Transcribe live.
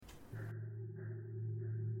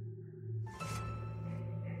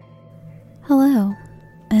Hello,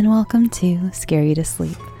 and welcome to Scare You to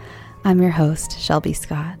Sleep. I'm your host, Shelby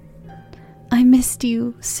Scott. I missed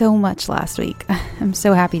you so much last week. I'm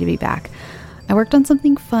so happy to be back. I worked on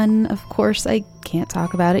something fun. Of course, I can't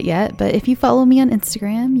talk about it yet, but if you follow me on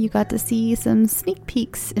Instagram, you got to see some sneak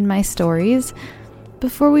peeks in my stories.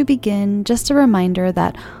 Before we begin, just a reminder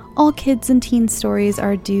that all kids and teen stories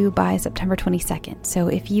are due by September 22nd. So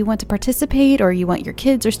if you want to participate or you want your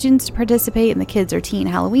kids or students to participate in the Kids or Teen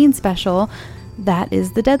Halloween special, that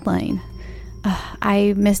is the deadline.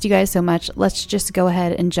 I missed you guys so much. Let's just go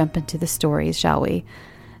ahead and jump into the stories, shall we?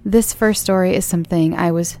 This first story is something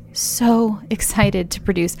I was so excited to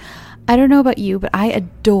produce. I don't know about you, but I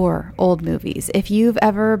adore old movies. If you've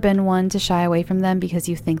ever been one to shy away from them because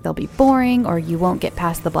you think they'll be boring or you won't get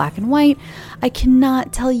past the black and white, I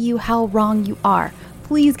cannot tell you how wrong you are.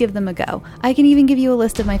 Please give them a go. I can even give you a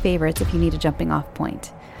list of my favorites if you need a jumping off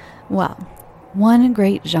point. Well, one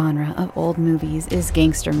great genre of old movies is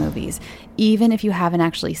gangster movies. Even if you haven't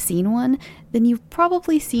actually seen one, then you've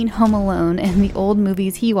probably seen Home Alone and the old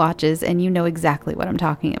movies he watches, and you know exactly what I'm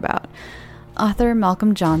talking about. Author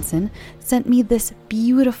Malcolm Johnson sent me this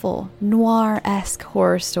beautiful noir-esque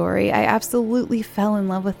horror story. I absolutely fell in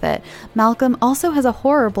love with it. Malcolm also has a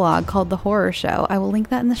horror blog called The Horror Show. I will link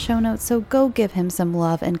that in the show notes, so go give him some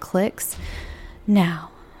love and clicks.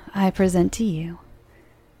 Now, I present to you,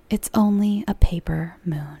 It's Only a Paper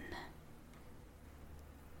Moon.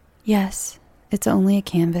 Yes, it's only a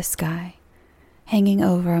canvas sky, hanging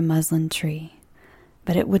over a muslin tree,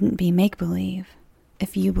 but it wouldn't be make-believe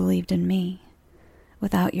if you believed in me.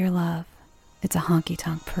 Without your love, it's a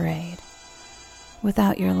honky-tonk parade.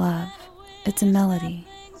 Without your love, it's a melody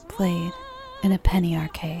played in a penny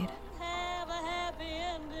arcade. Have a happy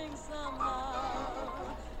ending somehow.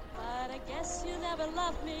 But I guess you never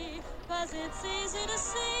loved me, 'cause it's easy to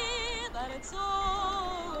see that it's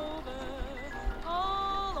all over,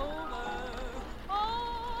 all over,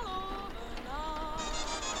 all over now.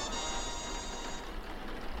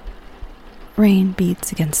 Rain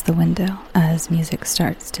beats against the window as music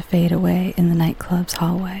starts to fade away in the nightclub's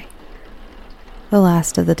hallway. The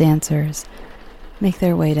last of the dancers make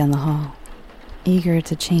their way down the hall, eager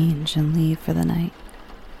to change and leave for the night,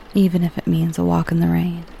 even if it means a walk in the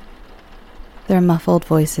rain. Their muffled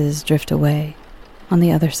voices drift away on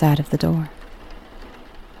the other side of the door.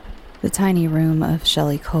 The tiny room of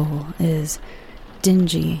Shelley Cole is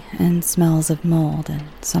dingy and smells of mold and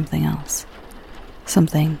something else.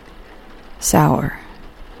 Something sour.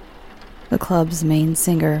 The club's main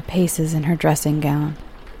singer paces in her dressing gown,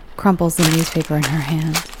 crumples the newspaper in her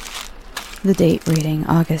hand, the date reading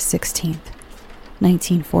August 16th,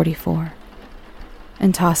 1944,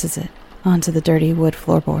 and tosses it onto the dirty wood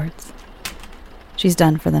floorboards. She's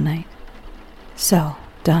done for the night. So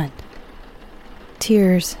done.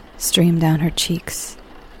 Tears stream down her cheeks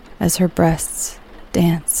as her breasts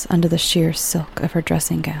dance under the sheer silk of her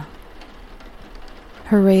dressing gown.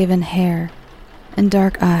 Her raven hair and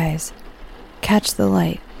dark eyes catch the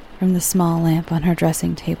light from the small lamp on her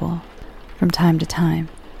dressing table from time to time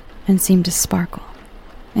and seem to sparkle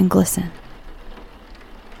and glisten.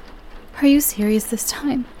 Are you serious this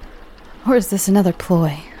time? Or is this another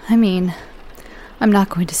ploy? I mean, I'm not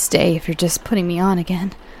going to stay if you're just putting me on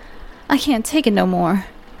again. I can't take it no more.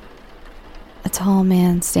 A tall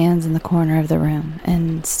man stands in the corner of the room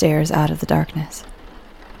and stares out of the darkness.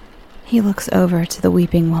 He looks over to the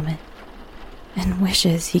weeping woman and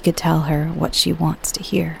wishes he could tell her what she wants to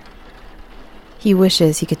hear. He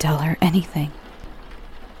wishes he could tell her anything.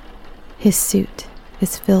 His suit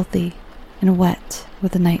is filthy and wet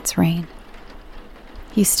with the night's rain.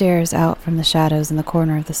 He stares out from the shadows in the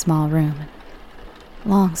corner of the small room and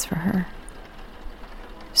longs for her.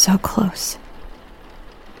 So close.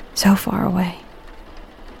 So far away.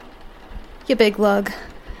 You big lug,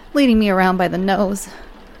 leading me around by the nose.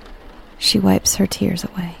 She wipes her tears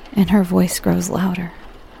away, and her voice grows louder.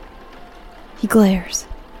 He glares.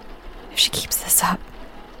 If she keeps this up,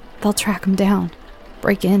 they'll track him down,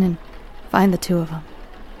 break in, and find the two of them.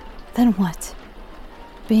 Then what?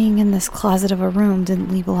 Being in this closet of a room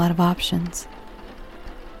didn't leave a lot of options.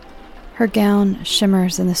 Her gown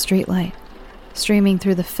shimmers in the streetlight, streaming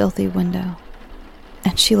through the filthy window,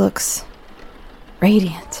 and she looks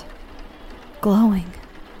radiant, glowing.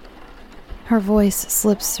 Her voice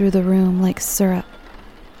slips through the room like syrup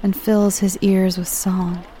and fills his ears with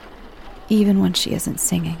song, even when she isn't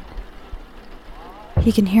singing.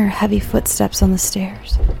 He can hear heavy footsteps on the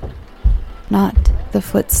stairs. Not the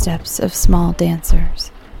footsteps of small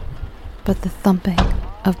dancers, but the thumping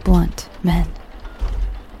of blunt men.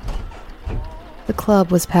 The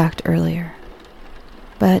club was packed earlier,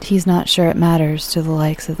 but he's not sure it matters to the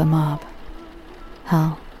likes of the mob.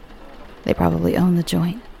 Hell, they probably owned the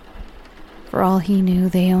joint. For all he knew,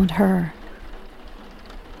 they owned her.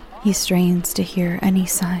 He strains to hear any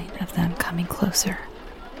sign of them coming closer.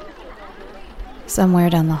 Somewhere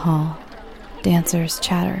down the hall, dancers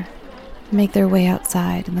chatter, make their way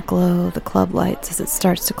outside in the glow of the club lights as it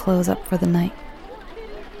starts to close up for the night.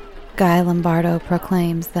 Guy Lombardo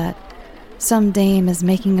proclaims that some dame is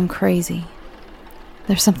making him crazy.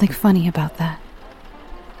 There's something funny about that,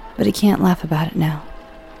 but he can't laugh about it now.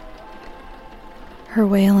 Her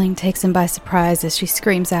wailing takes him by surprise as she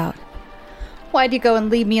screams out, "Why'd you go and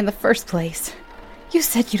leave me in the first place? You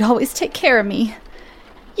said you'd always take care of me.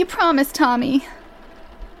 You promised, Tommy."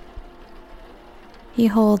 He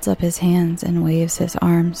holds up his hands and waves his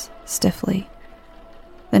arms stiffly,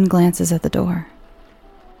 then glances at the door.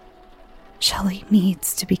 Shelley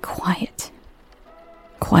needs to be quiet.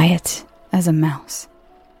 Quiet as a mouse.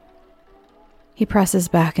 He presses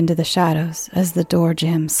back into the shadows as the door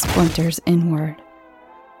jamb splinters inward,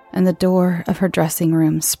 and the door of her dressing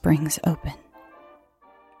room springs open.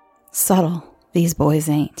 Subtle, these boys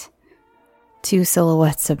ain't. 2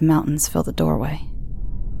 silhouettes of mountains fill the doorway.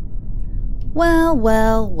 Well,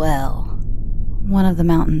 well, well. One of the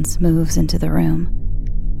mountains moves into the room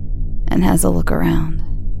and has a look around.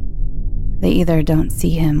 They either don't see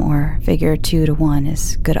him or figure 2 to 1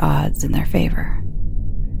 is good odds in their favor.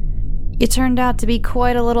 You turned out to be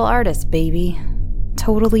quite a little artist, baby.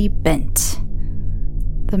 Totally bent.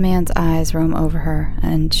 The man's eyes roam over her,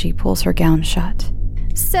 and she pulls her gown shut.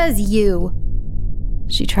 Says you!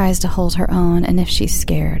 She tries to hold her own, and if she's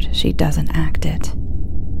scared, she doesn't act it.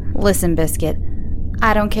 Listen, Biscuit.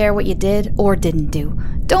 I don't care what you did or didn't do.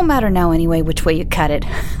 Don't matter now anyway which way you cut it.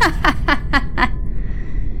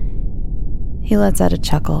 He lets out a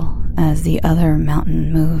chuckle as the other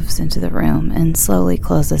mountain moves into the room and slowly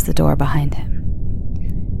closes the door behind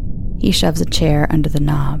him. He shoves a chair under the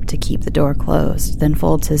knob to keep the door closed, then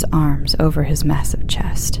folds his arms over his massive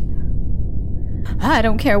chest. I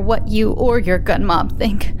don't care what you or your gun mob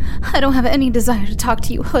think. I don't have any desire to talk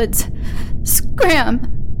to you hoods. Scram!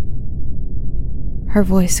 Her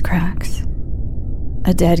voice cracks,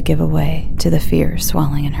 a dead giveaway to the fear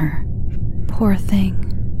swelling in her. Poor thing.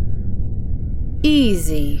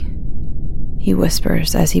 Easy, he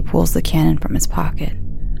whispers as he pulls the cannon from his pocket.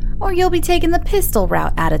 Or you'll be taking the pistol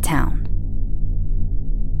route out of town.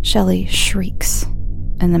 Shelley shrieks,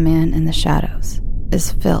 and the man in the shadows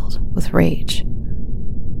is filled with rage.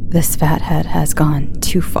 This fathead has gone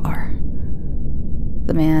too far.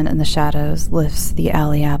 The man in the shadows lifts the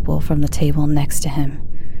alley apple from the table next to him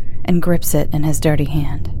and grips it in his dirty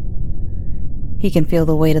hand. He can feel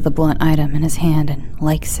the weight of the blunt item in his hand and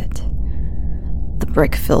likes it. The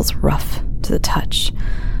brick feels rough to the touch,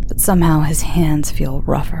 but somehow his hands feel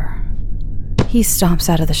rougher. He stomps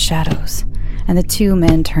out of the shadows, and the 2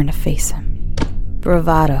 men turn to face him.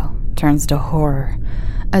 Bravado turns to horror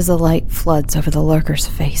as the light floods over the lurker's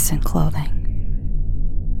face and clothing.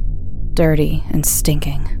 Dirty and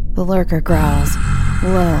stinking, the lurker growls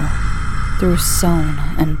low through sewn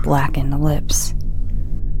and blackened lips.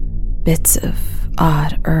 Bits of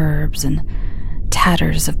odd herbs and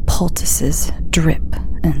tatters of poultices drip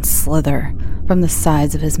and slither from the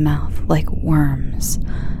sides of his mouth like worms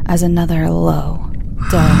as another low,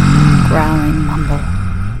 dull, growling mumble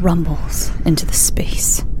rumbles into the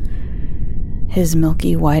space. His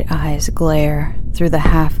milky white eyes glare through the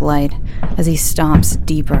half-light as he stomps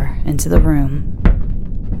deeper into the room.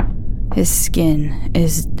 His skin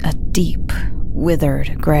is a deep,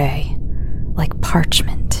 withered gray, like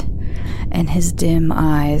parchment, and his dim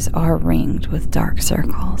eyes are ringed with dark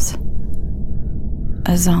circles.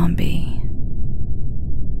 A zombie.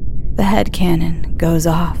 The head cannon goes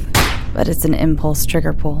off, but it's an impulse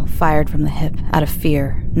trigger pull fired from the hip out of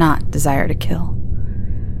fear, not desire to kill.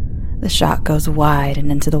 The shot goes wide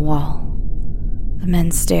and into the wall. The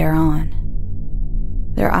men stare on.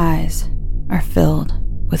 Their eyes are filled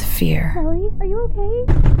with fear. Shelly, are you okay?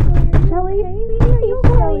 Shelly, are you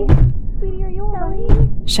okay? Sweetie, are you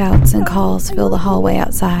alright? Shouts and calls fill the hallway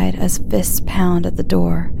outside as fists pound at the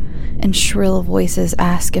door, and shrill voices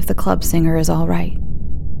ask if the club singer is all right.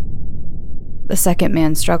 The second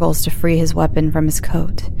man struggles to free his weapon from his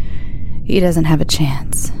coat. He doesn't have a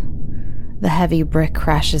chance. The heavy brick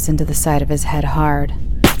crashes into the side of his head hard,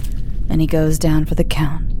 and he goes down for the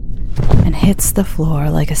count and hits the floor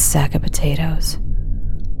like a sack of potatoes.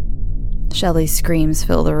 Shelley's screams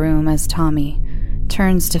fill the room as Tommy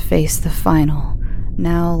turns to face the final,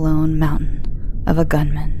 now lone mountain of a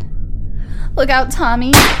gunman. Look out,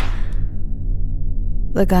 Tommy!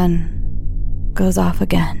 The gun goes off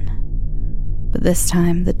again, but This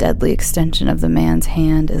time, the deadly extension of the man's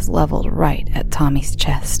hand is leveled right at Tommy's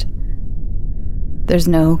chest. There's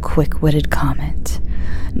no quick-witted comment,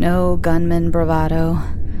 no gunman bravado,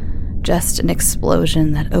 just an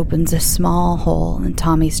explosion that opens a small hole in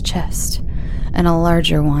Tommy's chest and a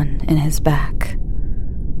larger one in his back.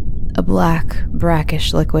 A black,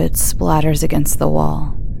 brackish liquid splatters against the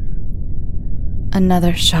wall.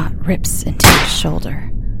 Another shot rips into his shoulder.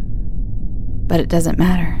 But it doesn't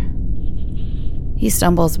matter. He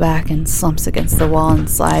stumbles back and slumps against the wall and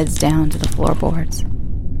slides down to the floorboards.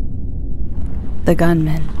 The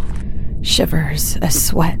gunman shivers as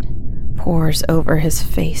sweat pours over his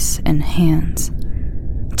face and hands.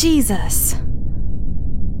 Jesus!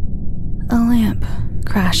 A lamp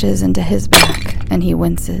crashes into his back, and he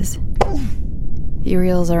winces. He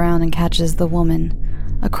reels around and catches the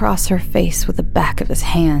woman across her face with the back of his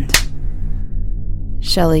hand.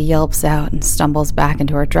 Shelley yelps out and stumbles back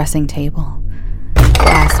into her dressing table.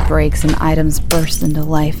 Glass breaks and items burst into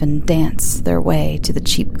life and dance their way to the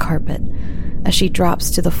cheap carpet as she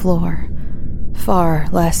drops to the floor, far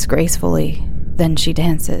less gracefully than she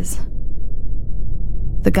dances.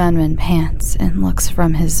 The gunman pants and looks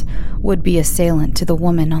from his would-be assailant to the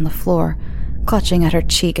woman on the floor, clutching at her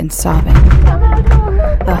cheek and sobbing.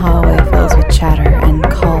 The hallway fills with chatter and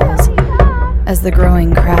calls as the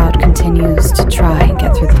growing crowd continues to try and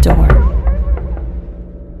get through the door.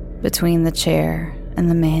 Between the chair and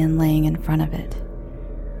the man laying in front of it,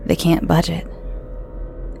 they can't budge it.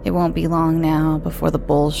 It won't be long now before the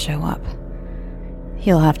bulls show up.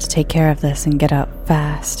 He'll have to take care of this and get up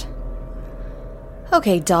fast.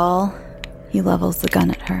 Okay, doll. He levels the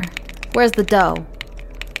gun at her. Where's the dough?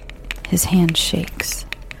 His hand shakes.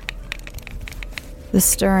 The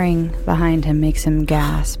stirring behind him makes him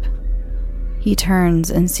gasp. He turns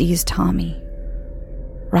and sees Tommy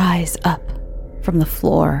rise up from the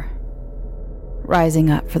floor, rising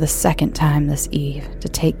up for the second time this eve to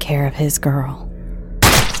take care of his girl.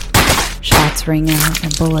 Shots ring out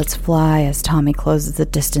and bullets fly as Tommy closes the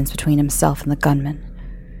distance between himself and the gunman.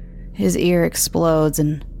 His ear explodes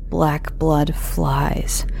and black blood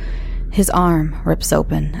flies. His arm rips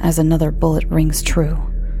open as another bullet rings true.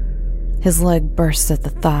 His leg bursts at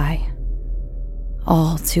the thigh.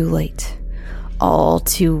 All too late. All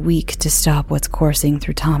too weak to stop what's coursing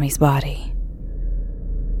through Tommy's body.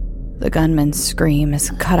 The gunman's scream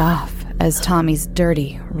is cut off as Tommy's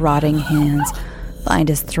dirty, rotting hands find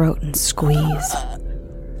his throat and squeeze.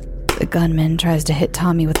 The gunman tries to hit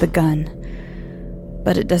Tommy with the gun,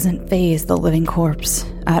 but it doesn't faze the living corpse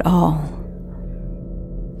at all.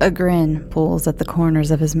 A grin pulls at the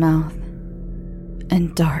corners of his mouth,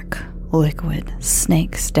 and dark liquid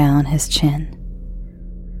snakes down his chin.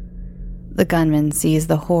 The gunman sees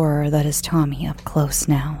the horror that is Tommy up close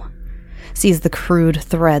now, sees the crude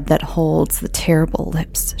thread that holds the terrible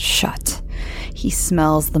lips shut. He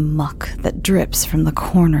smells the muck that drips from the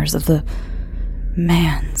corners of the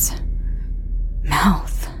man's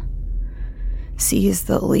mouth, sees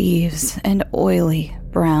the leaves and oily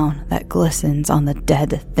brown that glistens on the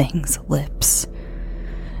dead thing's lips,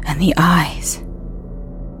 and the eyes,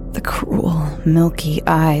 the cruel, milky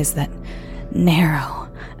eyes that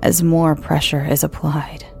narrow as more pressure is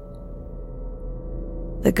applied.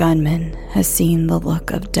 The gunman has seen the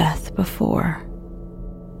look of death before,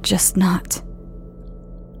 just not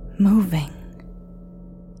moving.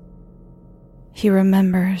 He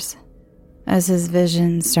remembers as his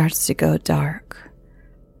vision starts to go dark,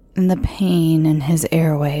 and the pain in his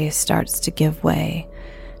airway starts to give way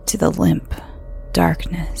to the limp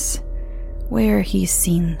darkness where he's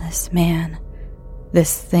seen this man,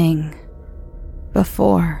 this thing,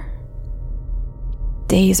 before,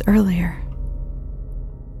 days earlier,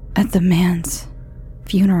 at the man's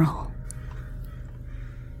funeral.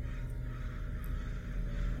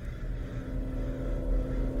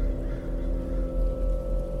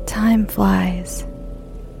 Time flies.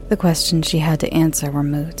 The questions she had to answer were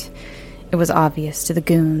moot. It was obvious to the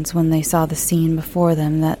goons when they saw the scene before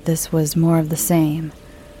them that this was more of the same.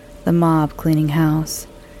 The mob cleaning house.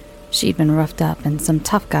 She'd been roughed up and some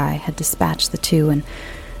tough guy had dispatched the two and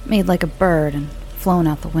made like a bird and flown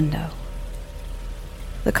out the window.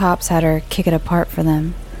 The cops had her kick it apart for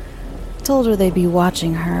them, told her they'd be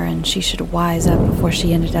watching her and she should wise up before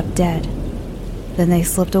she ended up dead. Then they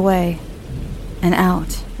slipped away and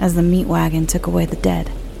out as the meat wagon took away the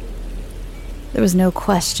dead. There was no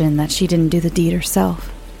question that she didn't do the deed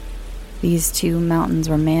herself. These two mountains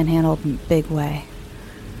were manhandled in a big way.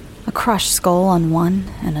 A crushed skull on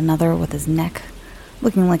one and another with his neck,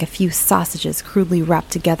 looking like a few sausages crudely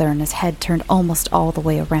wrapped together and his head turned almost all the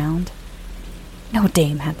way around. No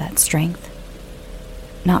dame had that strength.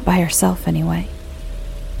 Not by herself, anyway.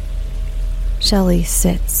 Shelley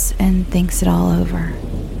sits and thinks it all over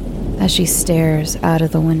as she stares out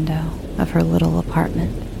of the window of her little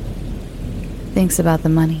apartment. Thinks about the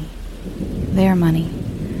money, their money,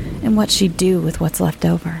 and what she'd do with what's left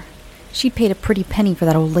over. She'd paid a pretty penny for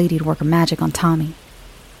that old lady to work her magic on Tommy.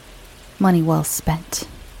 Money well spent.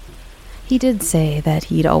 He did say that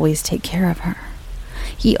he'd always take care of her.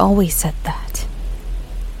 He always said that.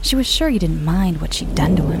 She was sure he didn't mind what she'd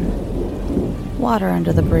done to him. Water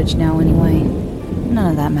under the bridge now, anyway.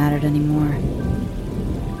 None of that mattered anymore.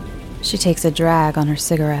 She takes a drag on her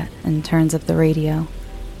cigarette and turns up the radio.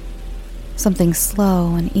 Something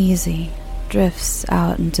slow and easy drifts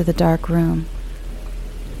out into the dark room,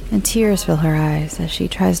 and tears fill her eyes as she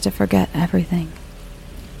tries to forget everything.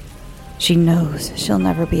 She knows she'll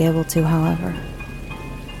never be able to, however.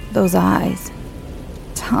 Those eyes,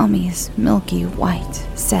 Tommy's milky white,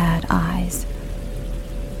 sad eyes.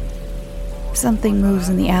 Something moves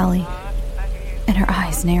in the alley, and her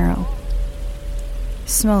eyes narrow.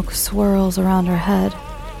 Smoke swirls around her head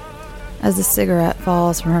as the cigarette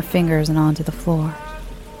falls from her fingers and onto the floor.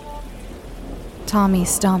 Tommy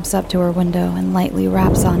stomps up to her window and lightly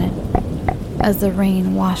raps on it as the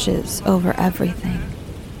rain washes over everything.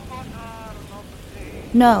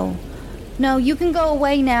 No, you can go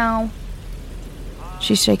away now.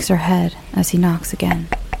 She shakes her head as he knocks again,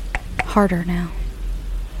 harder now.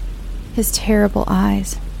 His terrible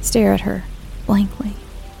eyes stare at her blankly.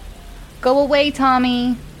 Go away,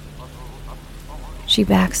 Tommy. She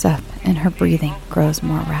backs up and her breathing grows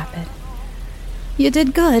more rapid. You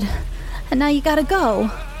did good, and now you gotta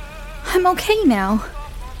go. I'm okay now.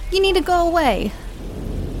 You need to go away.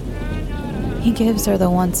 He gives her the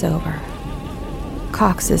once-over,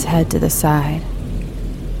 cocks his head to the side,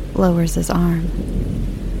 lowers his arm.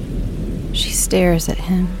 She stares at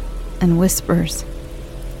him and whispers,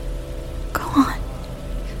 Go on,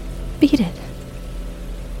 beat it,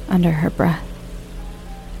 under her breath.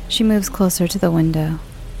 She moves closer to the window.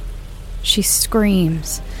 She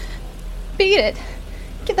screams, Beat it!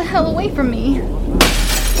 Get the hell away from me!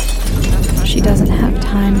 She doesn't have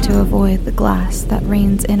time to avoid the glass that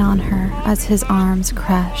rains in on her as his arms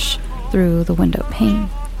crash through the window pane.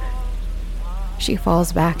 She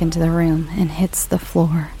falls back into the room and hits the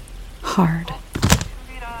floor hard.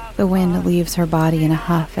 The wind leaves her body in a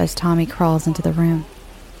huff as Tommy crawls into the room.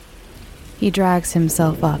 He drags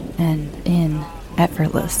himself up and in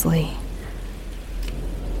effortlessly.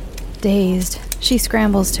 Dazed, she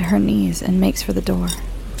scrambles to her knees and makes for the door.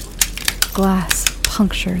 Glass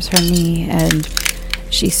punctures her knee and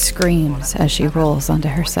she screams as she rolls onto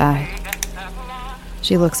her side.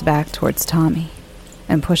 She looks back towards Tommy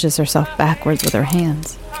and pushes herself backwards with her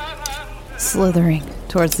hands, slithering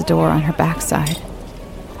towards the door on her backside.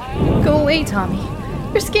 Go away, Tommy.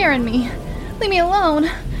 You're scaring me. Leave me alone.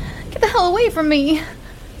 Get the hell away from me.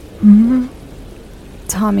 Mm-hmm.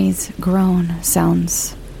 Tommy's groan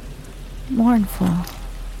sounds mournful.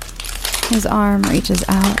 His arm reaches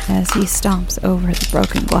out as he stomps over the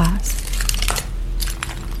broken glass.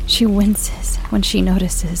 She winces when she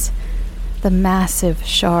notices the massive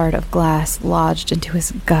shard of glass lodged into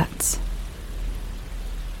his guts.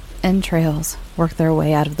 Entrails work their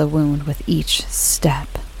way out of the wound with each step.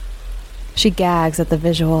 She gags at the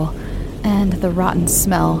visual and the rotten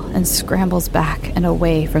smell and scrambles back and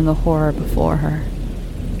away from the horror before her.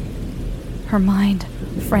 Her mind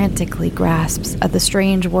frantically grasps at the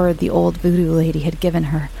strange word the old voodoo lady had given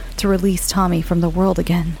her to release Tommy from the world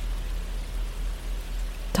again.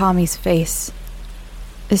 Tommy's face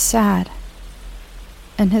is sad,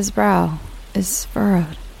 and his brow is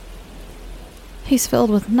furrowed. He's filled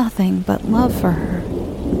with nothing but love for her.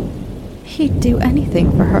 He'd do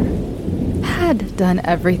anything for her, had done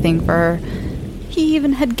everything for her. He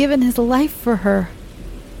even had given his life for her.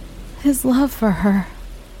 His love for her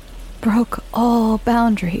broke all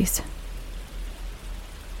boundaries.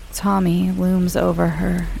 Tommy looms over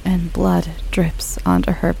her and blood drips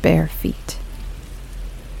onto her bare feet.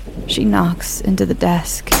 She knocks into the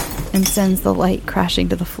desk and sends the light crashing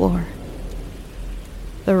to the floor.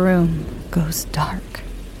 The room goes dark.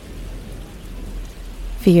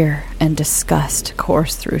 Fear and disgust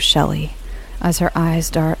course through Shelley as her eyes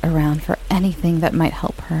dart around for anything that might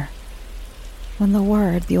help her. When the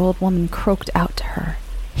word the old woman croaked out to her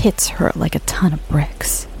hits her like a ton of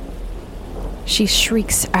bricks, she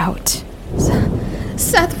shrieks out,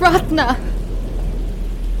 Seth Ratna!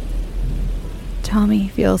 Tommy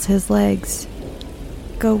feels his legs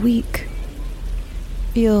go weak,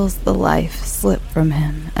 feels the life slip from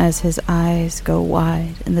him as his eyes go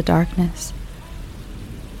wide in the darkness.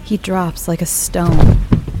 He drops like a stone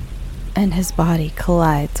and his body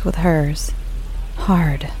collides with hers,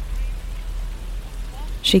 hard.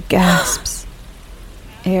 She gasps.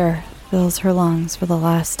 Air fills her lungs for the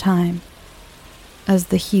last time as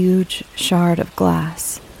the huge shard of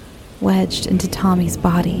glass, wedged into Tommy's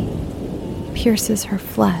body, pierces her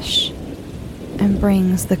flesh and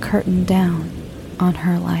brings the curtain down on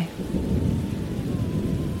her life.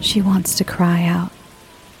 She wants to cry out,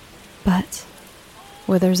 but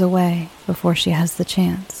withers away before she has the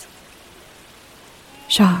chance.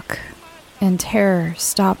 Shock and terror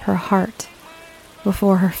stop her heart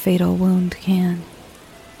before her fatal wound can.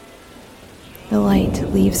 The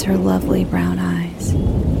light leaves her lovely brown eyes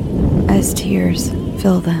as tears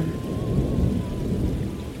fill them.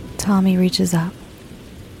 Tommy reaches up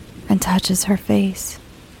and touches her face.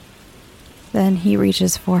 Then he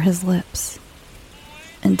reaches for his lips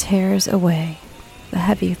and tears away the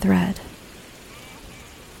heavy thread.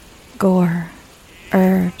 Gore,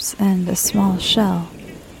 herbs, and a small shell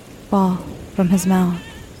fall from his mouth.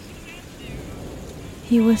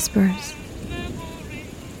 He whispers,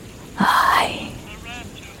 "I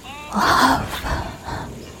love."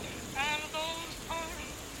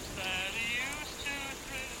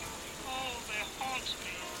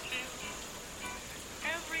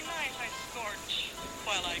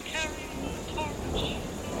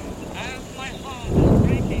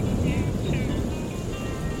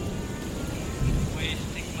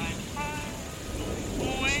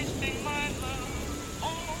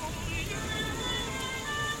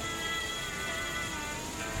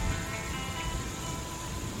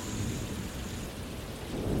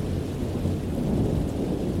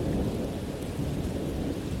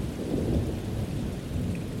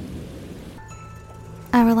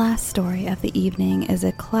 Our last story of the evening is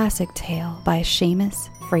a classic tale by Seamus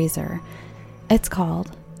Fraser. It's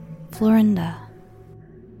called Florinda.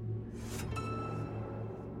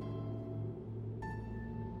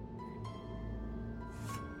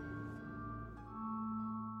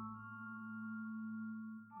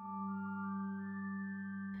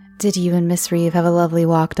 "Did you and Miss Reeve have a lovely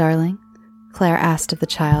walk, darling?" Claire asked of the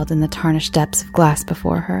child in the tarnished depths of glass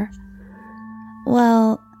before her.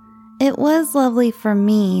 "Well, it was lovely for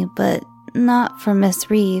me, but not for Miss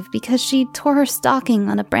Reeve, because she tore her stocking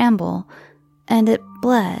on a bramble, and it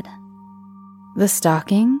bled." "The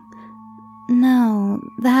stocking?" "No,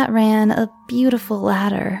 that ran a beautiful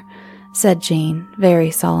ladder," said Jane very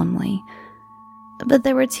solemnly. "But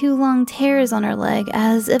there were 2 long tears on her leg,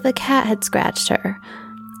 as if a cat had scratched her.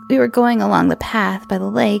 We were going along the path by the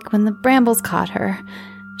lake when the brambles caught her.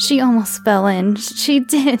 She almost fell in. She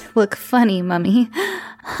did look funny, Mummy,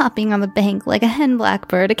 hopping on the bank like a hen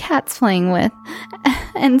blackbird a cat's playing with,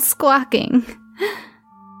 and squawking."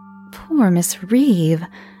 "Poor Miss Reeve.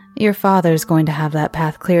 Your father's going to have that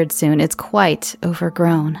path cleared soon. It's quite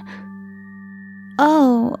overgrown."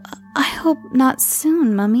 "Oh, I hope not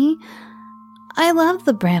soon, Mummy. I love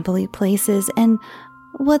the brambly places, and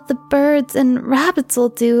what the birds and rabbits will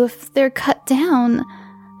do if they're cut down,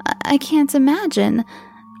 I can't imagine.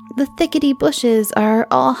 The thickety bushes are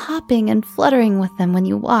all hopping and fluttering with them when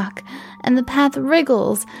you walk, and the path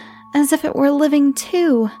wriggles as if it were living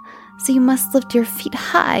too, so you must lift your feet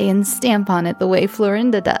high and stamp on it the way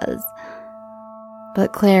Florinda does."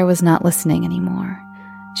 But Claire was not listening anymore.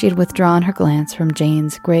 She had withdrawn her glance from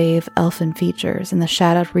Jane's grave elfin features in the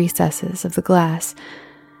shadowed recesses of the glass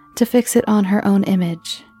to fix it on her own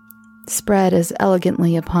image, spread as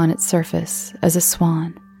elegantly upon its surface as a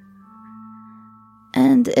swan.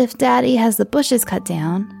 "And if Daddy has the bushes cut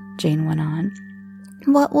down," Jane went on,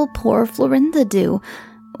 "what will poor Florinda do?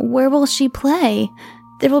 Where will she play?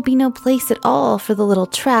 There will be no place at all for the little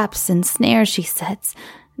traps and snares she sets.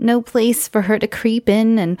 No place for her to creep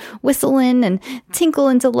in and whistle in and tinkle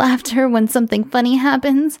into laughter when something funny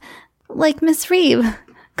happens. Like Miss Reeve,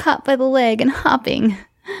 caught by the leg and hopping."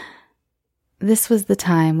 This was the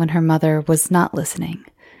time when her mother was not listening,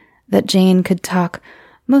 that Jane could talk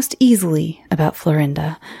most easily about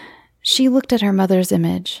Florinda. She looked at her mother's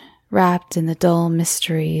image, wrapped in the dull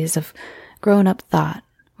mysteries of grown-up thought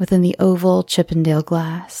within the oval Chippendale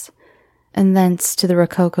glass, and thence to the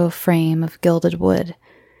rococo frame of gilded wood,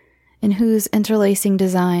 in whose interlacing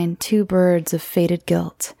design 2 birds of faded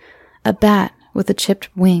gilt, a bat with a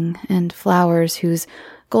chipped wing, and flowers whose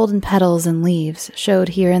golden petals and leaves showed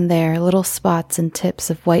here and there little spots and tips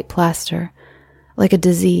of white plaster, like a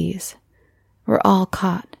disease, were all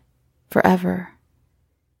caught forever.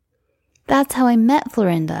 "That's how I met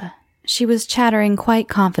Florinda." She was chattering quite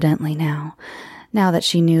confidently now that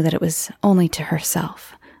she knew that it was only to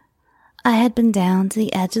herself. I had been down to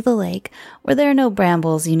the edge of the lake, where there are no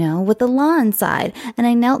brambles, with the lawn side, and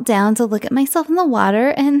I knelt down to look at myself in the water,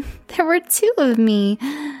 and there were 2 of me.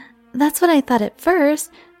 That's what I thought at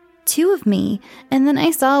first, 2 of me, and then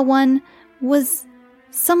I saw one was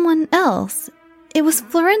someone else. It was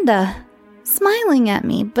Florinda, smiling at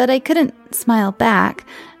me, but I couldn't smile back,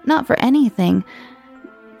 not for anything.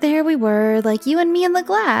 There we were, like you and me in the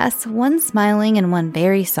glass, one smiling and one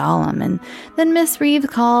very solemn, and then Miss Reeve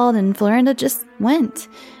called and Florinda just went,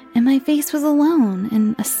 and my face was alone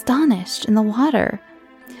and astonished in the water.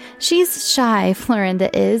 She's shy, Florinda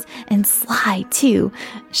is, and sly too.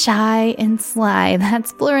 Shy and sly,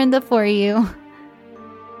 that's Florinda for you.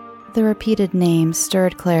 The repeated name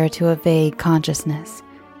stirred Claire to a vague consciousness.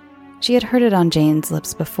 She had heard it on Jane's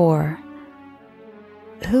lips before.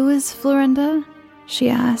 "Who is Florinda?" she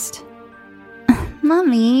asked.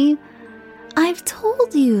 "Mummy, I've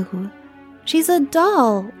told you. She's a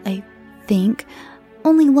doll, I think.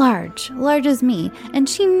 Only large as me, and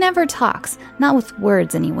she never talks, not with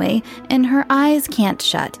words anyway, and her eyes can't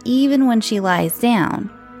shut, even when she lies down."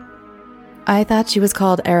 "I thought she was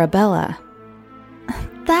called Arabella."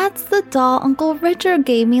 "That's the doll Uncle Richard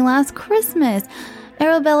gave me last Christmas.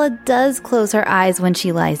 Arabella does close her eyes when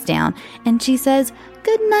she lies down, and she says,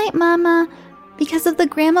 'Good night, Mama,' because of the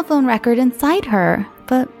gramophone record inside her.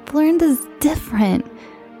 But Florinda's different.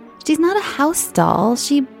 She's not a house doll.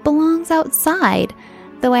 She belongs outside,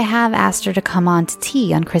 though I have asked her to come on to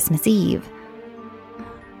tea on Christmas Eve."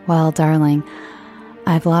 "Well, darling,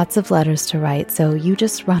 I've lots of letters to write, so you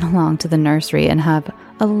just run along to the nursery and have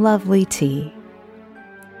a lovely tea."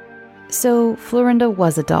 So Florinda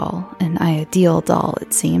was a doll, an ideal doll,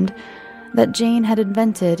 it seemed, that Jane had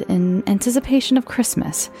invented in anticipation of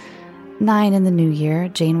Christmas. 9 in the new year,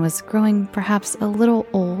 Jane was growing perhaps a little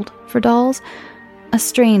old for dolls. A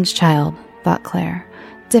strange child, thought Claire,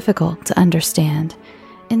 difficult to understand,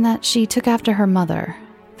 in that she took after her mother,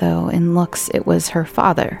 though in looks it was her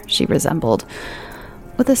father she resembled.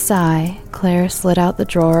 With a sigh, Claire slid out the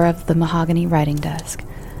drawer of the mahogany writing desk.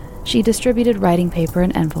 She distributed writing paper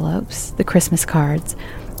and envelopes, the Christmas cards,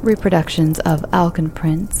 reproductions of Alcan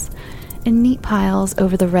prints, in neat piles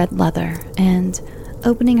over the red leather, and,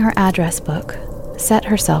 opening her address book, set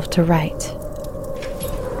herself to write.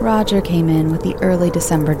 Roger came in with the early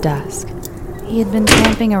December dusk. He had been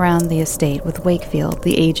tramping around the estate with Wakefield,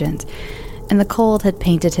 the agent, and the cold had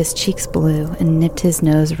painted his cheeks blue and nipped his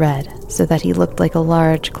nose red so that he looked like a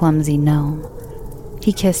large, clumsy gnome.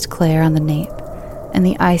 He kissed Claire on the nape, and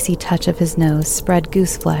the icy touch of his nose spread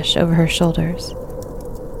goose flesh over her shoulders.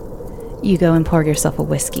 "You go and pour yourself a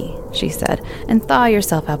whiskey," she said, "and thaw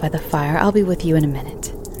yourself out by the fire. I'll be with you in a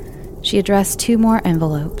minute." She addressed 2 more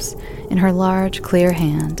envelopes in her large, clear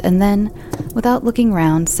hand, and then, without looking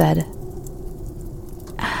round, said,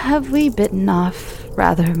 "Have we bitten off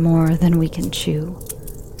rather more than we can chew?"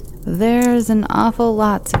 "There's an awful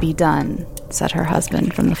lot to be done," said her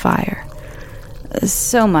husband from the fire.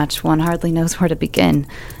 "So much one hardly knows where to begin.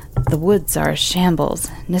 The woods are a shambles,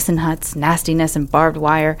 Nissen huts, nastiness, and barbed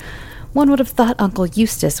wire. One would have thought Uncle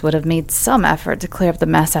Eustace would have made some effort to clear up the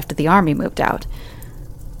mess after the army moved out.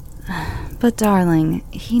 But, darling,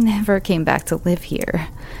 he never came back to live here.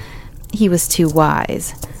 He was too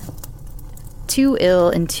wise. Too ill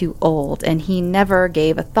and too old, and he never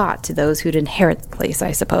gave a thought to those who'd inherit the place,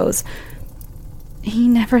 I suppose. He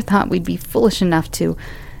never thought we'd be foolish enough to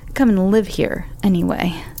come and live here,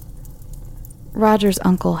 anyway." Roger's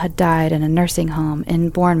uncle had died in a nursing home in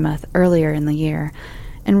Bournemouth earlier in the year,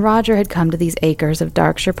 and Roger had come to these acres of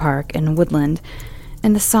Darkshire Park and woodland,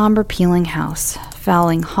 and the somber peeling house,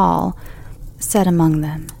 Fowling Hall, set among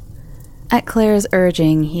them. At Claire's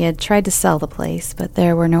urging, he had tried to sell the place, but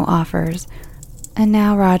there were no offers, and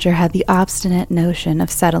now Roger had the obstinate notion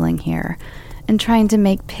of settling here, and trying to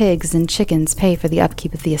make pigs and chickens pay for the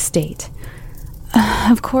upkeep of the estate.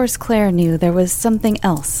 Of course, Claire knew there was something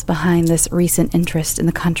else behind this recent interest in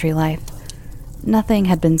the country life. Nothing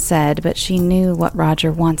had been said, but she knew what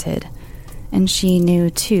Roger wanted, and she knew,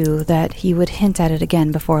 too, that he would hint at it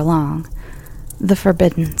again before long. The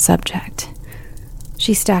forbidden subject.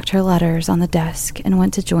 She stacked her letters on the desk and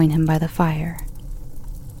went to join him by the fire.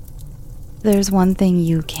 "There's one thing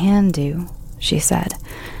you can do," she said.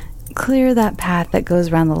 "Clear that path that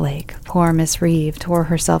goes round the lake. Poor Miss Reeve tore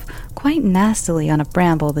herself quite nastily on a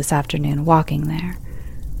bramble this afternoon walking there.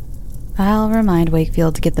 I'll remind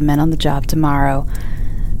Wakefield to get the men on the job tomorrow.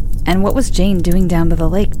 And what was Jane doing down by the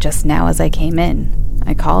lake just now as I came in?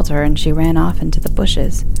 I called her and she ran off into the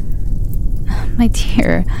bushes." "My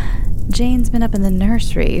dear, Jane's been up in the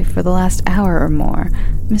nursery for the last hour or more.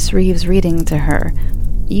 Miss Reeve's reading to her.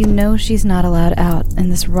 You know she's not allowed out in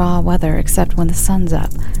this raw weather except when the sun's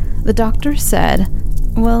up. The doctor said,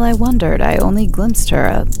 well, I wondered. I only glimpsed her,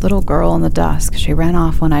 a little girl in the dusk. She ran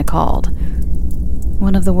off when I called.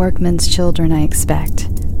 One of the workmen's children, I expect.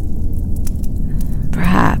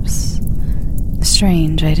 Perhaps.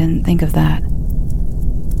 Strange, I didn't think of that.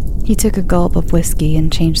 He took a gulp of whiskey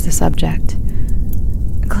and changed the subject.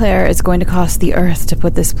 Claire, it's going to cost the earth to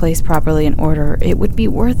put this place properly in order. It would be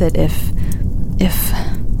worth it if...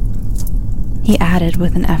 He added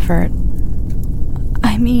with an effort.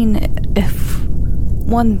 I mean, if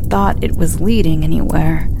one thought it was leading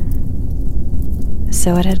anywhere.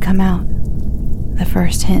 So it had come out. The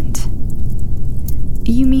first hint.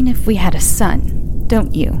 You mean if we had a son,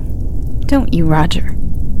 don't you? Don't you, Roger?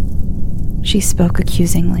 She spoke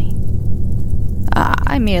accusingly.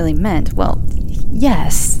 I merely meant, well,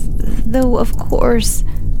 yes, though of course...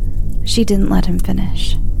 She didn't let him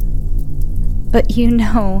finish. But you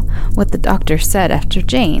know what the doctor said after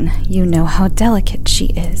Jane. You know how delicate she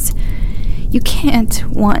is. You can't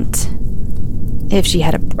want... If she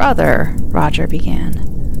had a brother, Roger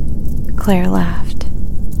began. Claire laughed,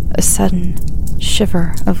 a sudden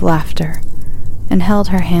shiver of laughter, and held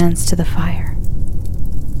her hands to the fire.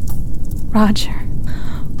 Roger,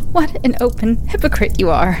 what an open hypocrite you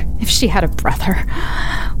are, if she had a brother.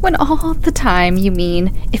 When all the time you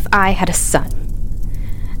mean if I had a son.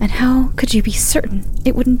 And how could you be certain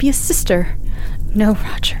it wouldn't be a sister? No,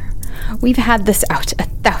 Roger. We've had this out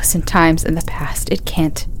 1,000 times in the past. It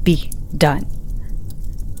can't be done.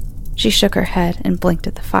 She shook her head and blinked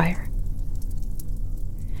at the fire.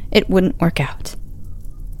 It wouldn't work out.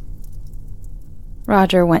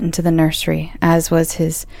 Roger went into the nursery, as was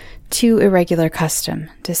his too irregular custom,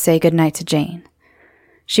 to say goodnight to Jane.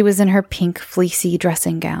 She was in her pink, fleecy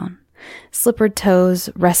dressing gown, slippered toes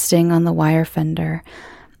resting on the wire fender,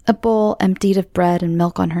 a bowl emptied of bread and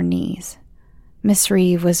milk on her knees. Miss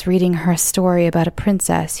Reeve was reading her a story about a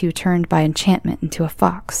princess who turned by enchantment into a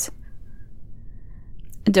fox.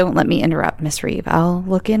 Don't let me interrupt, Miss Reeve. I'll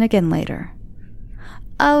look in again later.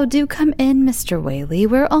 Oh, do come in, Mr. Whaley.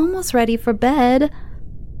 We're almost ready for bed.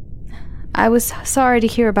 I was sorry to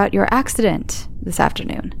hear about your accident this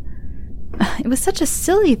afternoon. It was such a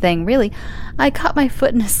silly thing, really. I caught my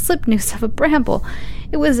foot in a slip noose of a bramble.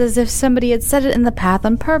 It was as if somebody had set it in the path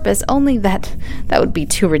on purpose, only that would be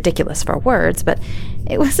too ridiculous for words, but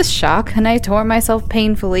it was a shock, and I tore myself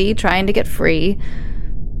painfully, trying to get free.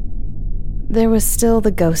 There was still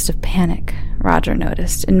the ghost of panic, Roger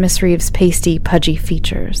noticed, in Miss Reeve's pasty, pudgy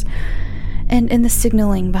features, and in the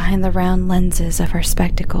signaling behind the round lenses of her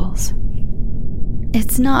spectacles.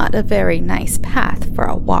 It's not a very nice path for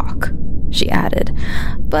a walk, she added,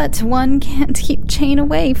 but one can't keep Jane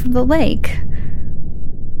away from the lake.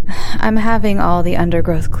 I'm having all the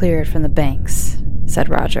undergrowth cleared from the banks, said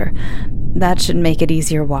Roger. That should make it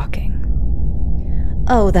easier walking.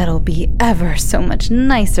 Oh, that'll be ever so much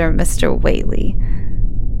nicer, Mr. Whaley.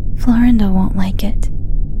 Florinda won't like it,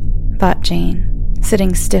 thought Jane,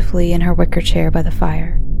 sitting stiffly in her wicker chair by the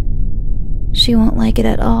fire. She won't like it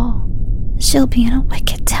at all. She'll be in a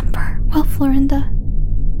wicked temper, will Florinda?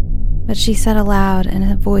 But she said aloud in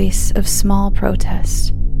a voice of small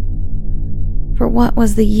protest. For what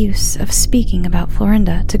was the use of speaking about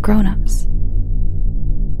Florinda to grown-ups?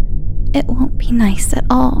 It won't be nice at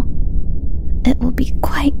all. It will be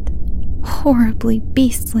quite horribly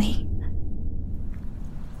beastly.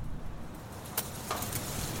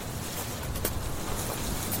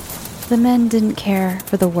 The men didn't care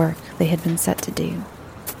for the work they had been set to do.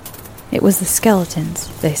 It was the skeletons,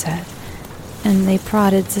 they said, and they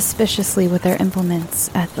prodded suspiciously with their implements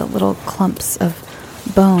at the little clumps of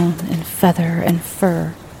bone and feather and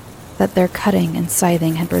fur that their cutting and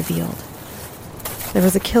scything had revealed. There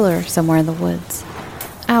was a killer somewhere in the woods.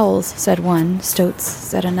 Owls, said one, stoats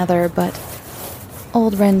said another, but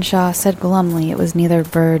old Renshaw said glumly it was neither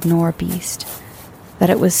bird nor beast, that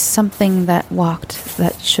it was something that walked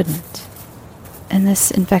that shouldn't, and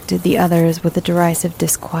this infected the others with a derisive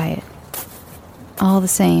disquiet. All the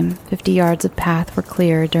same, 50 yards of path were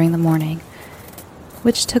cleared during the morning,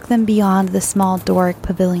 which took them beyond the small Doric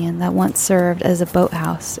pavilion that once served as a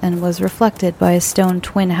boathouse and was reflected by a stone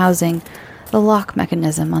twin housing the lock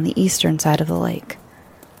mechanism on the eastern side of the lake.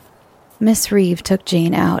 Miss Reeve took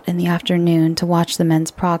Jane out in the afternoon to watch the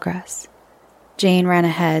men's progress. Jane ran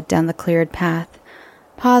ahead down the cleared path,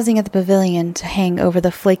 pausing at the pavilion to hang over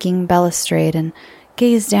the flaking balustrade and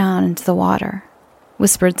gaze down into the water,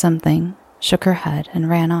 whispered something, shook her head, and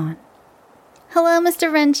ran on. Hello,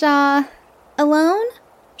 Mr. Renshaw. Alone?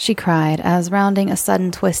 She cried as, rounding a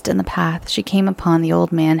sudden twist in the path, she came upon the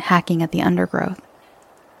old man hacking at the undergrowth.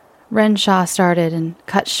 Renshaw started and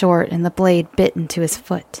cut short, and the blade bit into his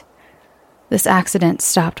foot. This accident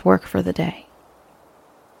stopped work for the day.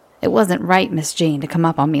 "It wasn't right, Miss Jane, to come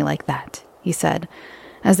up on me like that," he said,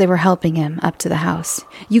 as they were helping him up to the house.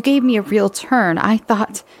 "You gave me a real turn. I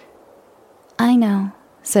thought—" "I know,"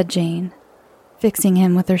 said Jane, fixing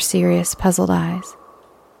him with her serious, puzzled eyes.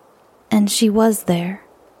 "And she was there,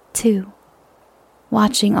 too,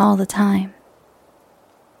 watching all the time."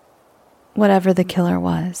 Whatever the killer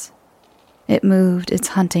was, it moved its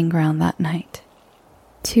hunting ground that night.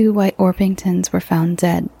 2 white Orpingtons were found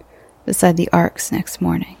dead beside the Arks next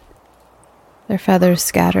morning, their feathers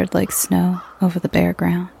scattered like snow over the bare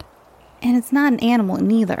ground. "And it's not an animal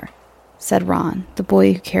neither," said Ron, the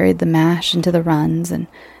boy who carried the mash into the runs and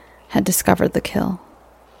had discovered the kill.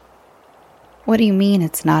 "What do you mean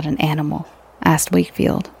it's not an animal?" asked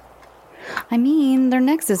Wakefield. "I mean, their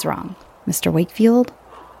necks is wrong, Mr. Wakefield."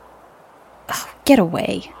 "Oh, get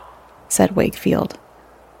away," said Wakefield.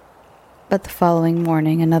 But the following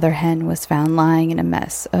morning, another hen was found lying in a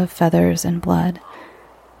mess of feathers and blood,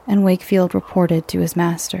 and Wakefield reported to his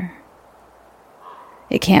master.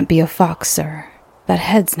 "It can't be a fox, sir. That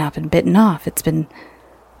head's not been bitten off. It's been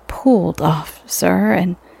pulled off, sir,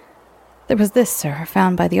 and there was this, sir,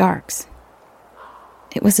 found by the Arks."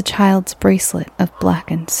 It was a child's bracelet of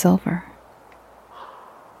blackened silver.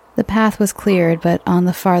 The path was cleared, but on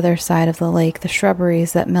the farther side of the lake, the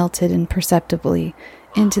shrubberies that melted imperceptibly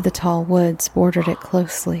into the tall woods bordered it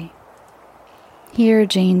closely. Here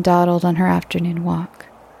Jane dawdled on her afternoon walk.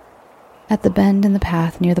 At the bend in the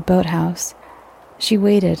path near the boathouse, she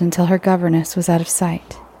waited until her governess was out of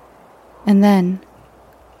sight, and then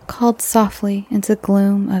called softly into the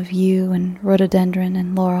gloom of yew and rhododendron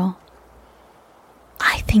and laurel.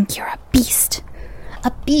 "I think you're a beast,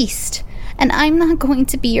 and I'm not going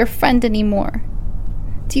to be your friend anymore.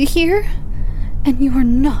 Do you hear? And you are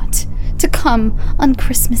not to come on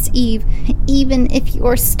Christmas Eve, even if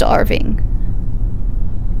you're starving."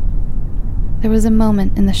 There was a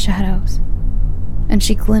moment in the shadows, and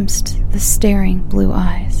she glimpsed the staring blue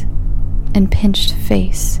eyes and pinched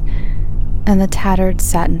face and the tattered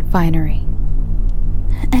satin finery.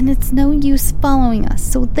 "And it's no use following us,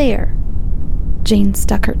 so there." Jane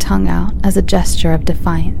stuck her tongue out as a gesture of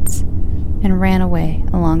defiance and ran away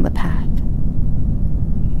along the path.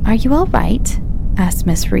 "Are you all right?" asked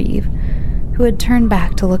Miss Reeve, who had turned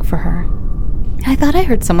back to look for her. "I thought I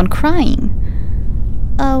heard someone crying."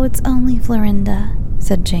 "Oh, it's only Florinda,"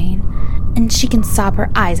 said Jane, "and she can sob her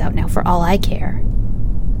eyes out now for all I care."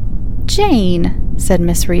 "Jane," said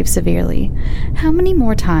Miss Reeve severely, "how many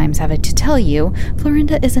more times have I to tell you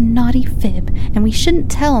Florinda is a naughty fib, and we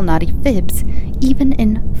shouldn't tell naughty fibs, even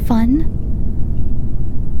in fun?"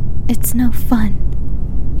 "It's no fun,"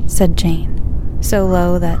 said Jane, so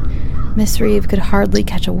low that Miss Reeve could hardly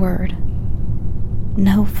catch a word.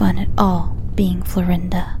 "No fun at all being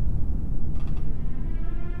Florinda."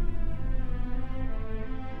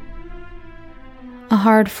 A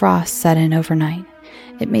hard frost set in overnight.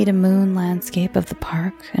 It made a moon landscape of the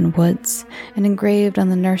park and woods, and engraved on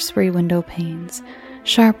the nursery window panes,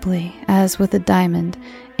 sharply as with a diamond,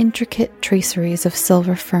 intricate traceries of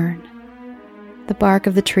silver fern. The bark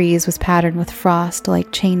of the trees was patterned with frost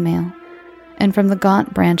like chainmail, and from the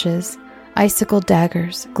gaunt branches, icicle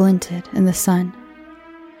daggers glinted in the sun.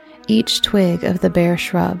 Each twig of the bare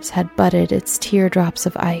shrubs had budded its teardrops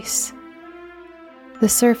of ice. The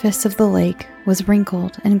surface of the lake was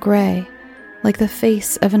wrinkled and gray, like the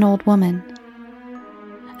face of an old woman.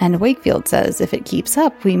 "And Wakefield says if it keeps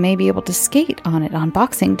up, we may be able to skate on it on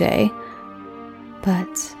Boxing Day."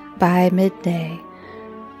 But by midday,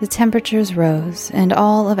 the temperatures rose, and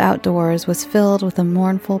all of outdoors was filled with a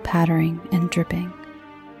mournful pattering and dripping.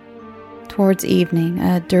 Towards evening,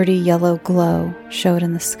 a dirty yellow glow showed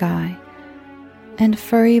in the sky, and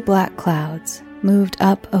furry black clouds moved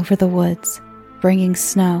up over the woods, bringing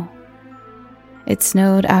snow. It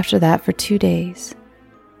snowed after that for 2 days,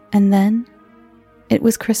 and then it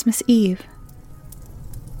was Christmas Eve.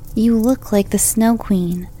 "You look like the Snow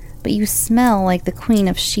Queen, but you smell like the Queen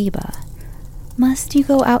of Sheba. Must you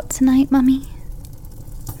go out tonight, Mummy?"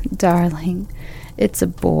 "Darling, it's a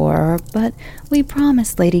bore, but we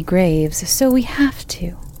promised Lady Graves, so we have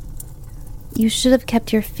to." "You should have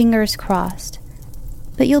kept your fingers crossed.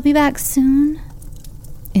 But you'll be back soon?"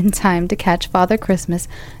 "In time to catch Father Christmas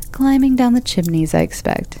climbing down the chimneys, I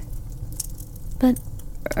expect." "But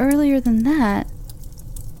earlier than that?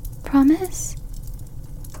 Promise?"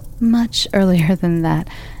 "Much earlier than that.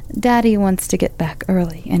 Daddy wants to get back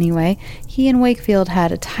early, anyway. He and Wakefield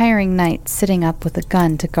had a tiring night sitting up with a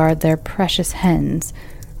gun to guard their precious hens.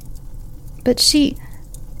 But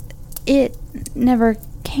it never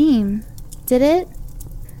came, did it?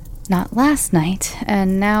 Not last night,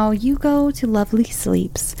 and now you go to lovely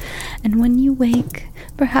sleeps. And when you wake,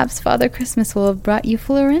 perhaps Father Christmas will have brought you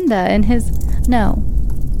Florinda and his... No,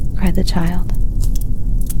 cried the child.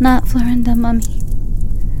 Not Florinda, Mummy.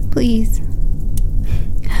 Please.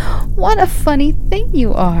 What a funny thing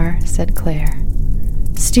you are, said Claire,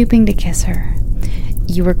 stooping to kiss her.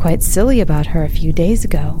 You were quite silly about her a few days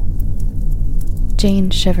ago.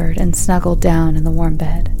 Jane shivered and snuggled down in the warm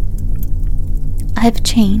bed. I've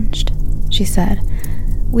changed, she said.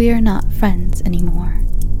 We are not friends anymore.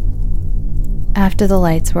 After the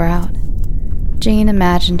lights were out, Jane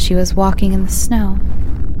imagined she was walking in the snow.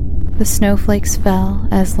 The snowflakes fell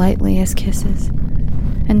as lightly as kisses,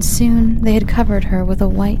 and soon they had covered her with a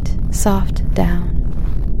white, soft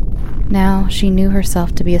down. Now she knew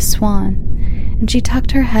herself to be a swan, and she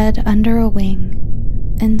tucked her head under a wing,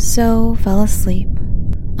 and so fell asleep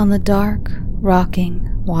on the dark,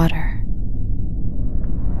 rocking water.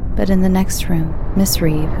 But in the next room, Miss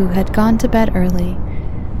Reeve, who had gone to bed early,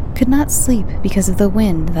 could not sleep because of the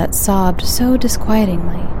wind that sobbed so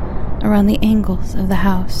disquietingly around the angles of the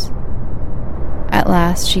house. At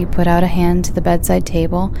last she put out a hand to the bedside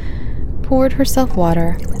table, poured herself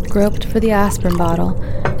water, groped for the aspirin bottle,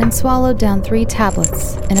 and swallowed down 3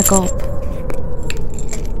 tablets in a gulp.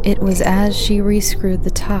 It was as she rescrewed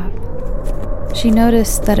the top, she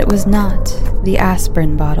noticed that it was not the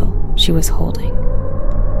aspirin bottle she was holding.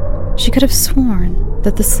 She could have sworn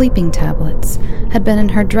that the sleeping tablets had been in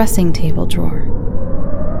her dressing table drawer.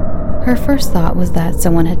 Her first thought was that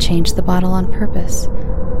someone had changed the bottle on purpose,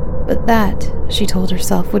 but that, she told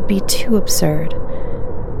herself, would be too absurd.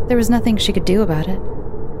 There was nothing she could do about it.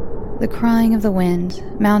 The crying of the wind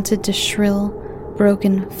mounted to shrill,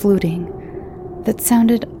 broken fluting that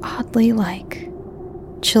sounded oddly like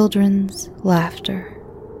children's laughter.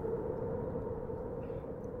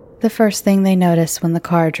 The first thing they noticed when the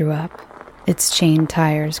car drew up, its chain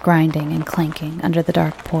tires grinding and clanking under the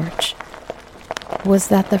dark porch, was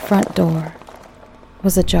that the front door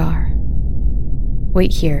was ajar.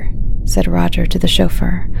 Wait here, said Roger to the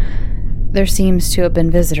chauffeur. There seems to have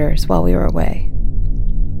been visitors while we were away.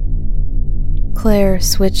 Claire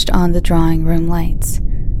switched on the drawing room lights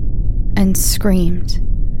and screamed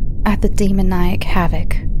at the demoniac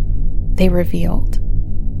havoc they revealed.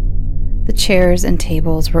 The chairs and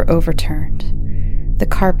tables were overturned, the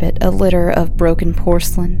carpet a litter of broken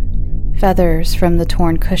porcelain, feathers from the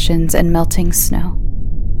torn cushions and melting snow.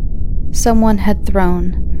 Someone had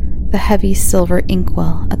thrown the heavy silver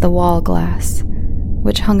inkwell at the wall glass,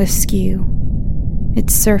 which hung askew,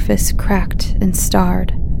 its surface cracked and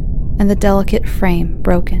starred, and the delicate frame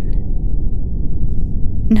broken.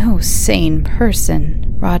 No sane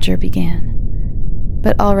person, Roger began.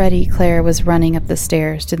 But already Claire was running up the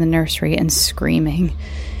stairs to the nursery and screaming,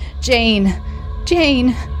 Jane!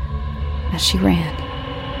 Jane! as she ran.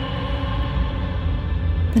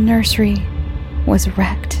 The nursery was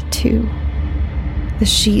wrecked, too. The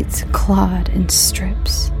sheets clawed in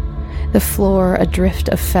strips, the floor a drift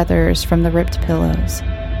of feathers from the ripped pillows.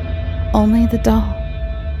 Only the doll,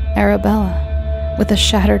 Arabella, with a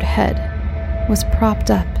shattered head, was propped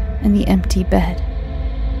up in the empty bed.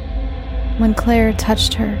 When Claire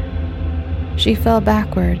touched her, she fell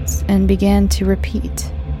backwards and began to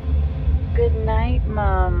repeat, "Good night,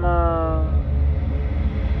 Mama,"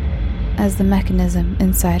 as the mechanism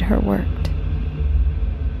inside her worked.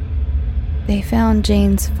 They found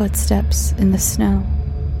Jane's footsteps in the snow,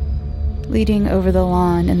 leading over the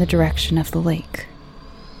lawn in the direction of the lake.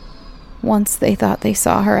 Once they thought they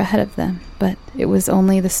saw her ahead of them, but it was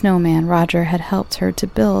only the snowman Roger had helped her to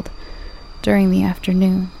build during the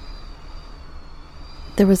afternoon.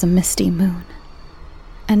 There was a misty moon,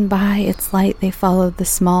 and by its light they followed the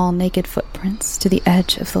small, naked footprints to the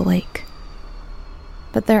edge of the lake.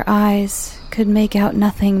 But their eyes could make out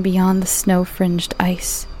nothing beyond the snow-fringed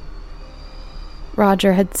ice.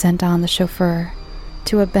 Roger had sent on the chauffeur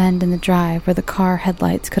to a bend in the drive where the car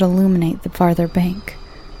headlights could illuminate the farther bank.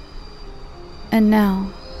 And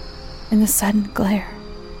now, in the sudden glare,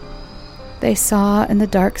 they saw in the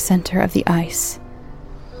dark center of the ice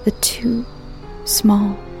the 2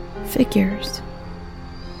 small figures.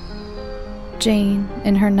 Jane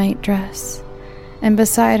in her night dress, and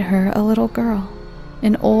beside her a little girl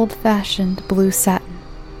in old-fashioned blue satin,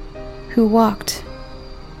 who walked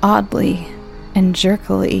oddly and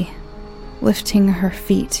jerkily, lifting her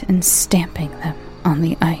feet and stamping them on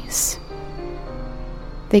the ice.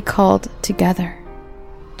 They called together,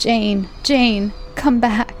 "Jane, Jane, come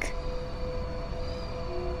back."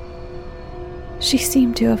 She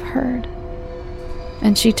seemed to have heard,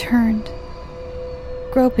 and she turned,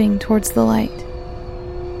 groping towards the light,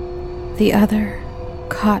 The other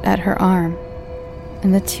caught at her arm,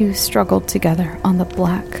 and the two struggled together on the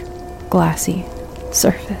black, glassy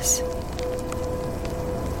surface.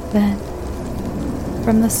 Then,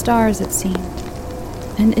 from the stars it seemed,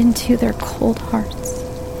 and into their cold hearts,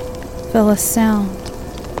 fell a sound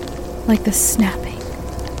like the snapping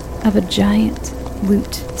of a giant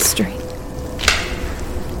lute string.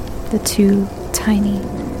 The two tiny,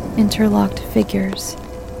 interlocked figures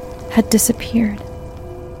had disappeared,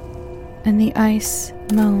 and the ice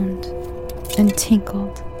moaned and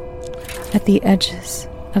tinkled at the edges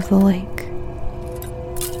of the lake.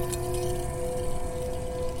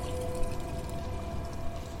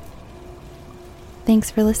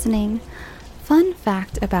 Thanks for listening. Fun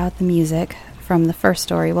fact about the music from the first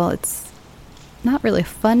story. Well, it's not really a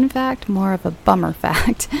fun fact, more of a bummer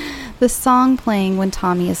fact. The song playing when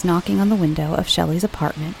Tommy is knocking on the window of Shelley's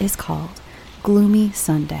apartment is called Gloomy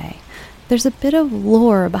Sunday. There's a bit of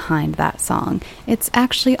lore behind that song. It's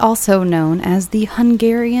actually also known as the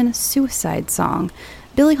Hungarian suicide song.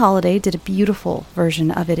 Billie Holiday did a beautiful version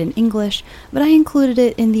of it in English, but I included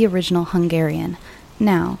it in the original Hungarian.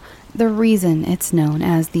 Now, the reason it's known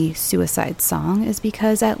as the suicide song is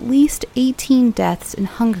because at least 18 deaths in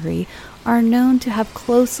Hungary are known to have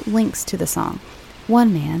close links to the song.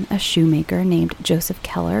 One man, a shoemaker named Joseph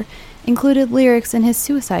Keller, included lyrics in his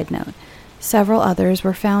suicide note. Several others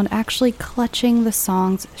were found actually clutching the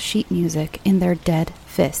song's sheet music in their dead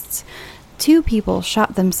fists. 2 people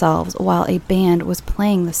shot themselves while a band was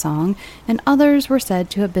playing the song, and others were said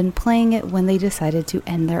to have been playing it when they decided to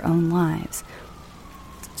end their own lives.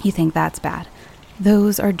 You think that's bad?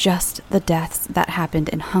 Those are just the deaths that happened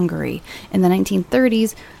in Hungary. In the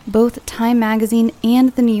 1930s, both Time magazine and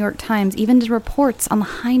the New York Times even did reports on the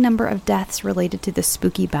high number of deaths related to the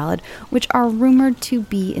spooky ballad, which are rumored to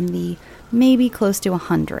be in the maybe close to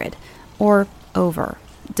 100, or over,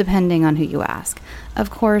 depending on who you ask. Of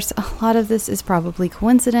course, a lot of this is probably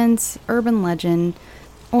coincidence, urban legend,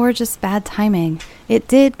 or just bad timing. It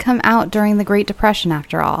did come out during the Great Depression,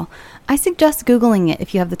 after all. I suggest Googling it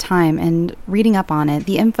if you have the time and reading up on it.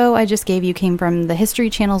 The info I just gave you came from the History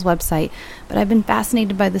Channel's website, but I've been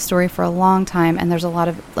fascinated by the story for a long time, and there's a lot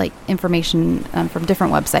of information from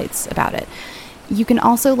different websites about it. You can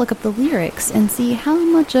also look up the lyrics and see how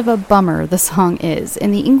much of a bummer the song is.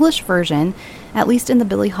 In the English version, at least in the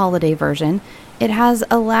Billie Holiday version, it has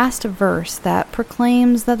a last verse that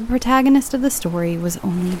proclaims that the protagonist of the story was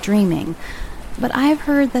only dreaming. But I've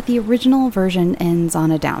heard that the original version ends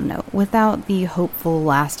on a down note, without the hopeful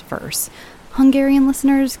last verse. Hungarian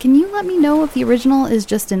listeners, can you let me know if the original is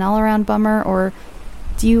just an all-around bummer, or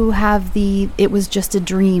do you have the it was just a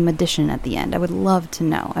dream edition at the end? I would love to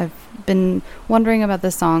know. I've been wondering about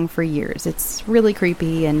this song for years. It's really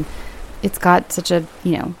creepy, and it's got such a,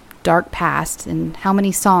 dark past, and how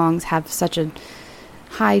many songs have such a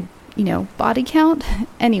high, body count?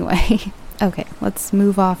 Anyway, okay, let's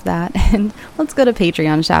move off that and let's go to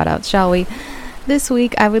Patreon shoutouts, shall we? This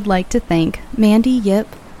week, I would like to thank Mandy Yip,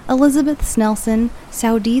 Elizabeth Snelson,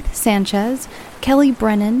 Saudith Sanchez, Kelly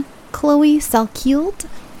Brennan, Chloe Salkield,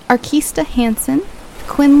 Arkista Hansen,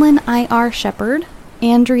 Quinlan I.R. Shepard,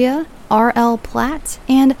 Andrea R.L. Platt,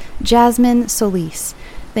 and Jasmine Solis.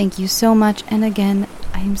 Thank you so much, and again,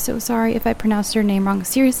 I am so sorry if I pronounced your name wrong.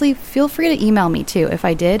 Seriously, feel free to email me too if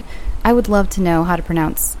I did. I would love to know how to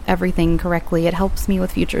pronounce everything correctly. It helps me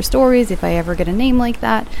with future stories if I ever get a name like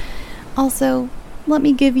that. Also, let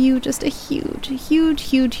me give you just a huge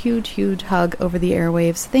hug over the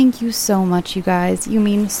airwaves. Thank you so much, you guys. You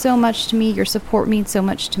mean so much to me. Your support means so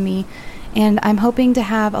much to me. And I'm hoping to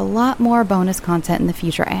have a lot more bonus content in the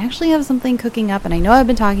future. I actually have something cooking up, and I know I've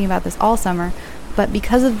been talking about this all summer, but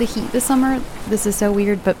because of the heat this summer, this is so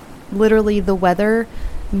weird, but literally the weather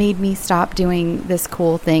made me stop doing this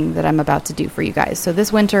cool thing that I'm about to do for you guys. So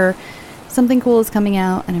this winter, something cool is coming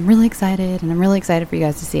out, and I'm really excited, and I'm really excited for you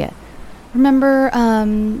guys to see it. Remember,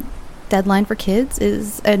 deadline for kids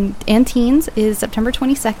and teens is September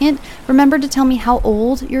 22nd. Remember to tell me how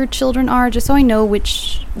old your children are, just so I know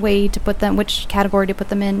which way to put them, which category to put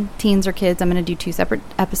them in, teens or kids. I'm going to do 2 separate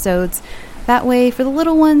episodes. That way, for the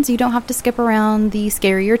little ones, you don't have to skip around the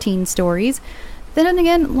scarier teen stories. Then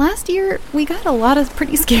again, last year, we got a lot of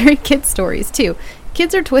pretty scary kid stories, too.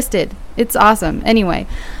 Kids are twisted. It's awesome. Anyway,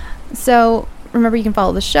 so remember, you can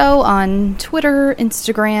follow the show on Twitter,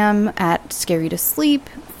 Instagram, at Scary to Sleep,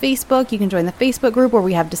 Facebook. You can join the Facebook group where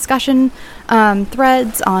we have discussion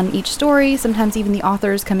threads on each story. Sometimes even the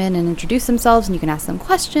authors come in and introduce themselves, and you can ask them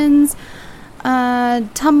questions.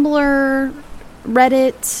 Tumblr,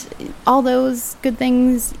 Reddit, all those good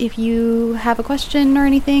things. If you have a question or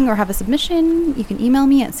anything or have a submission, you can email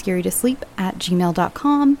me at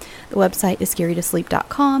scarytosleep@gmail.com. The website is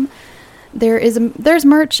scarytosleep.com. There's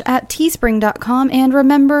merch at teespring.com, and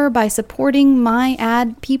remember, by supporting my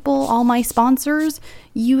ad people, all my sponsors,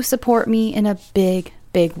 you support me in a big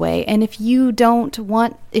way. And if you're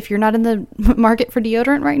not in the market for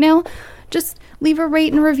deodorant right now, just leave a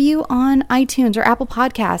rate and review on iTunes or Apple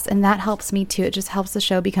Podcasts, and that helps me too. It just helps the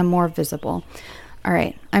show become more visible. All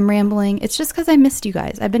right, I'm rambling. It's just because I missed you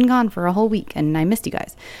guys. I've been gone for a whole week and I missed you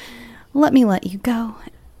guys. Let me let you go.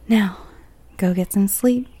 Now, go get some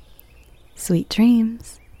sleep. Sweet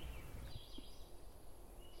dreams.